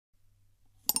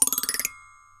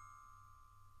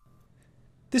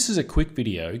This is a quick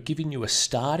video giving you a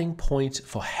starting point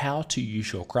for how to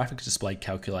use your graphics display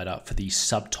calculator for the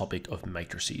subtopic of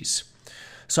matrices.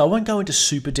 So I won't go into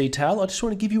super detail. I just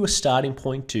want to give you a starting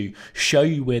point to show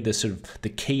you where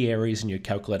the key areas in your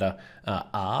calculator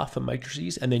are for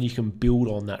matrices, and then you can build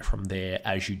on that from there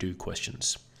as you do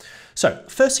questions. So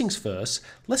first things first,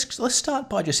 let's start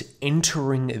by just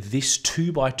entering this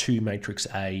 2x2 matrix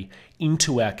A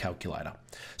into our calculator.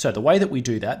 So the way that we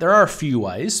do that, there are a few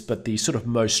ways, but the sort of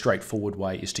most straightforward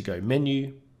way is to go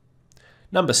Menu,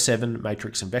 number 7,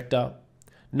 Matrix and Vector,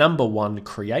 number 1,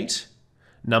 Create,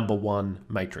 number 1,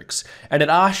 Matrix. And it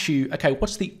asks you, okay,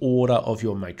 what's the order of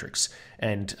your matrix?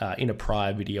 And in a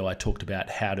prior video, I talked about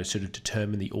how to sort of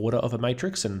determine the order of a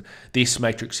matrix. And this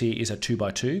matrix here is a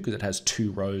 2x2 because it has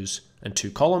 2 rows and 2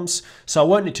 columns. So I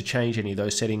won't need to change any of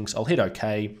those settings. I'll hit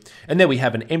OK. And then we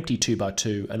have an empty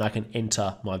 2x2 and I can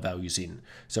enter my values in.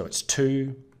 So it's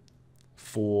 2,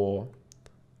 4,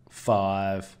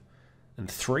 5, and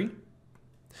 3.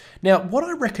 Now, what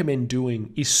I recommend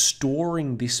doing is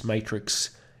storing this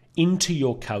matrix into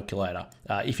your calculator.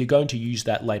 If you're going to use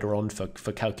that later on for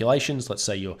calculations, let's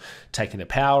say you're taking the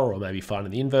power or maybe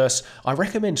finding the inverse, I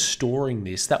recommend storing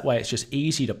this. That way it's just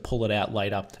easy to pull it out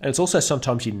later. And it's also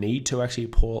sometimes you need to actually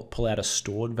pull out a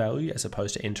stored value as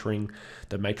opposed to entering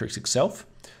the matrix itself.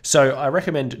 So I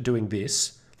recommend doing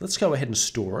this. Let's go ahead and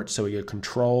store it. So we go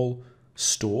Control,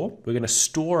 Store. We're going to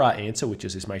store our answer, which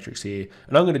is this matrix here,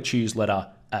 and I'm going to choose letter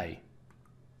A.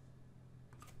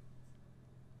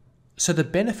 So the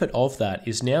benefit of that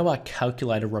is now our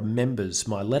calculator remembers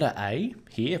my letter A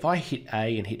here. If I hit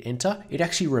A and hit enter, it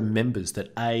actually remembers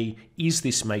that A is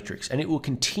this matrix, and it will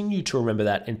continue to remember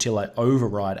that until I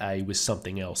override A with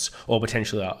something else, or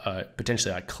potentially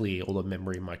I clear all the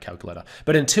memory in my calculator.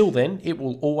 But until then, it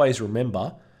will always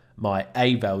remember my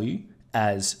A value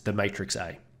as the matrix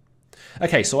A.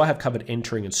 Okay, so I have covered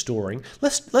entering and storing.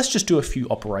 Let's just do a few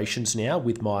operations now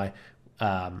with my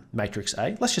matrix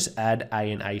A. Let's just add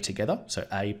A and A together. So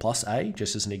A plus A,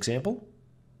 just as an example.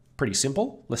 Pretty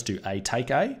simple. Let's do A take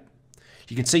A.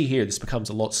 You can see here this becomes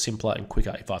a lot simpler and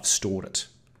quicker if I've stored it.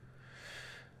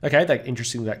 Okay,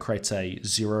 interestingly, that creates a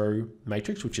 0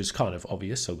 matrix, which is kind of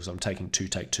obvious, so because I'm taking 2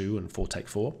 take 2 and 4 take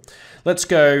 4. Let's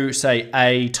go say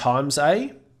A times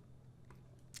A.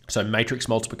 So matrix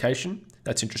multiplication.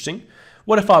 That's interesting.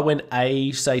 What if I went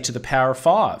A, say, to the power of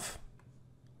 5?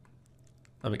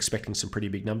 I'm expecting some pretty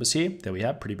big numbers here. There we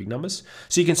have, pretty big numbers.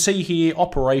 So you can see here,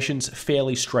 operations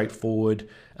fairly straightforward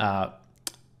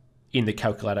in the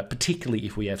calculator, particularly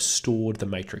if we have stored the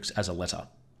matrix as a letter.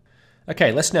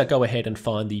 Okay, let's now go ahead and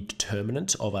find the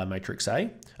determinant of our matrix A.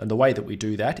 And the way that we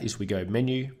do that is we go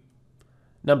Menu,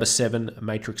 number 7,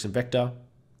 Matrix and Vector.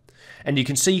 And you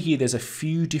can see here there's a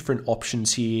few different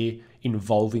options here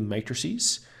involving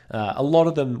matrices. A lot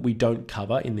of them we don't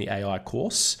cover in the AI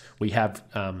course. We have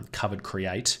covered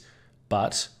Create,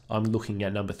 but I'm looking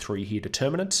at number 3 here,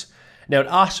 Determinant. Now it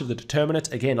asks for the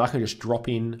determinant. Again, I can just drop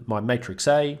in my matrix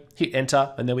A, hit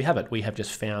enter, and there we have it. We have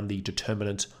just found the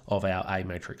determinant of our A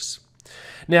matrix.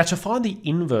 Now to find the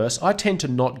inverse, I tend to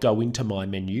not go into my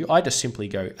menu. I just simply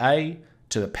go A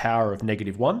to the power of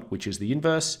 -1, which is the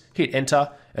inverse, hit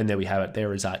enter, and there we have it.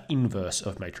 There is our inverse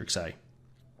of matrix A.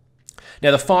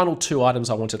 Now the final 2 items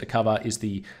I wanted to cover is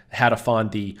how to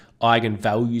find the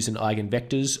eigenvalues and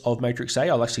eigenvectors of matrix A.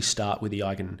 I'll actually start with the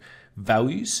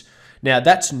eigenvalues. Now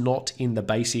that's not in the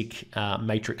basic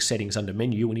matrix settings under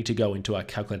menu. We need to go into our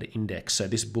calculator index. So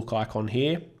this book icon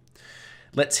here,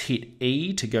 let's hit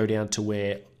E to go down to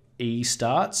where E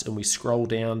starts, and we scroll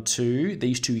down to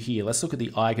these 2 here. Let's look at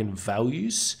the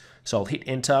eigenvalues. So I'll hit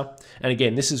enter. And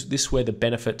again, this is where the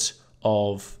benefits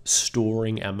of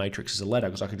storing our matrix as a letter,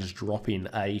 because I can just drop in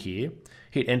A here,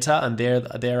 hit enter, and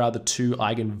there are the 2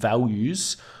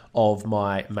 eigenvalues of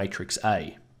my matrix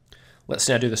A. Let's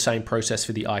now do the same process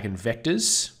for the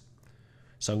eigenvectors.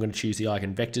 So I'm going to choose the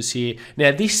eigenvectors here.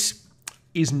 Now this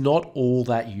is not all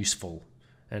that useful,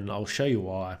 and I'll show you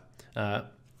why.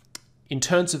 In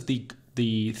terms of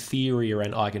the theory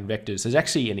around eigenvectors, there's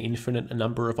actually an infinite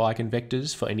number of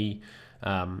eigenvectors for any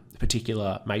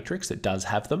particular matrix that does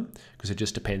have them, because it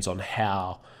just depends on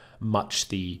how much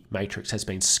the matrix has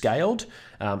been scaled.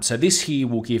 So this here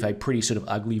will give a pretty sort of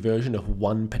ugly version of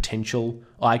 1 potential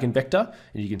eigenvector.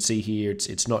 And you can see here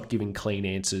it's not giving clean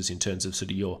answers in terms of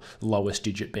sort of your lowest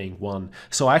digit being 1.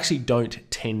 So I actually don't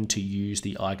tend to use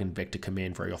the eigenvector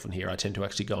command very often here. I tend to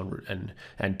actually go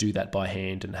and do that by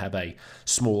hand and have a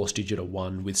smallest digit of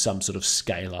 1 with some sort of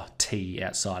scalar t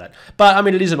outside it. But I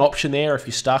mean, it is an option there. If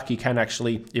you're stuck, you can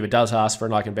actually, if it does ask for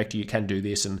an eigenvector, you can do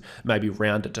this and maybe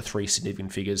round it to 3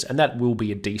 significant figures, and that will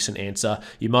be a decent answer.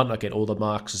 You might not get all the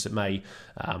marks, as it may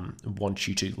want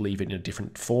you to leave it in a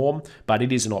different form, but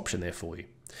it is an option there for you.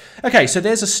 Okay, so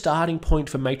there's a starting point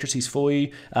for matrices for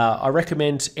you. I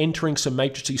recommend entering some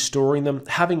matrices, storing them,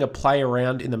 having a play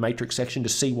around in the matrix section to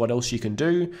see what else you can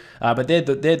do, but they're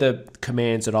the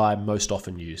commands that I most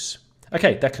often use.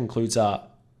 Okay, that concludes our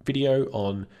video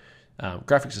on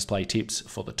graphics display tips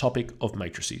for the topic of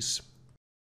matrices.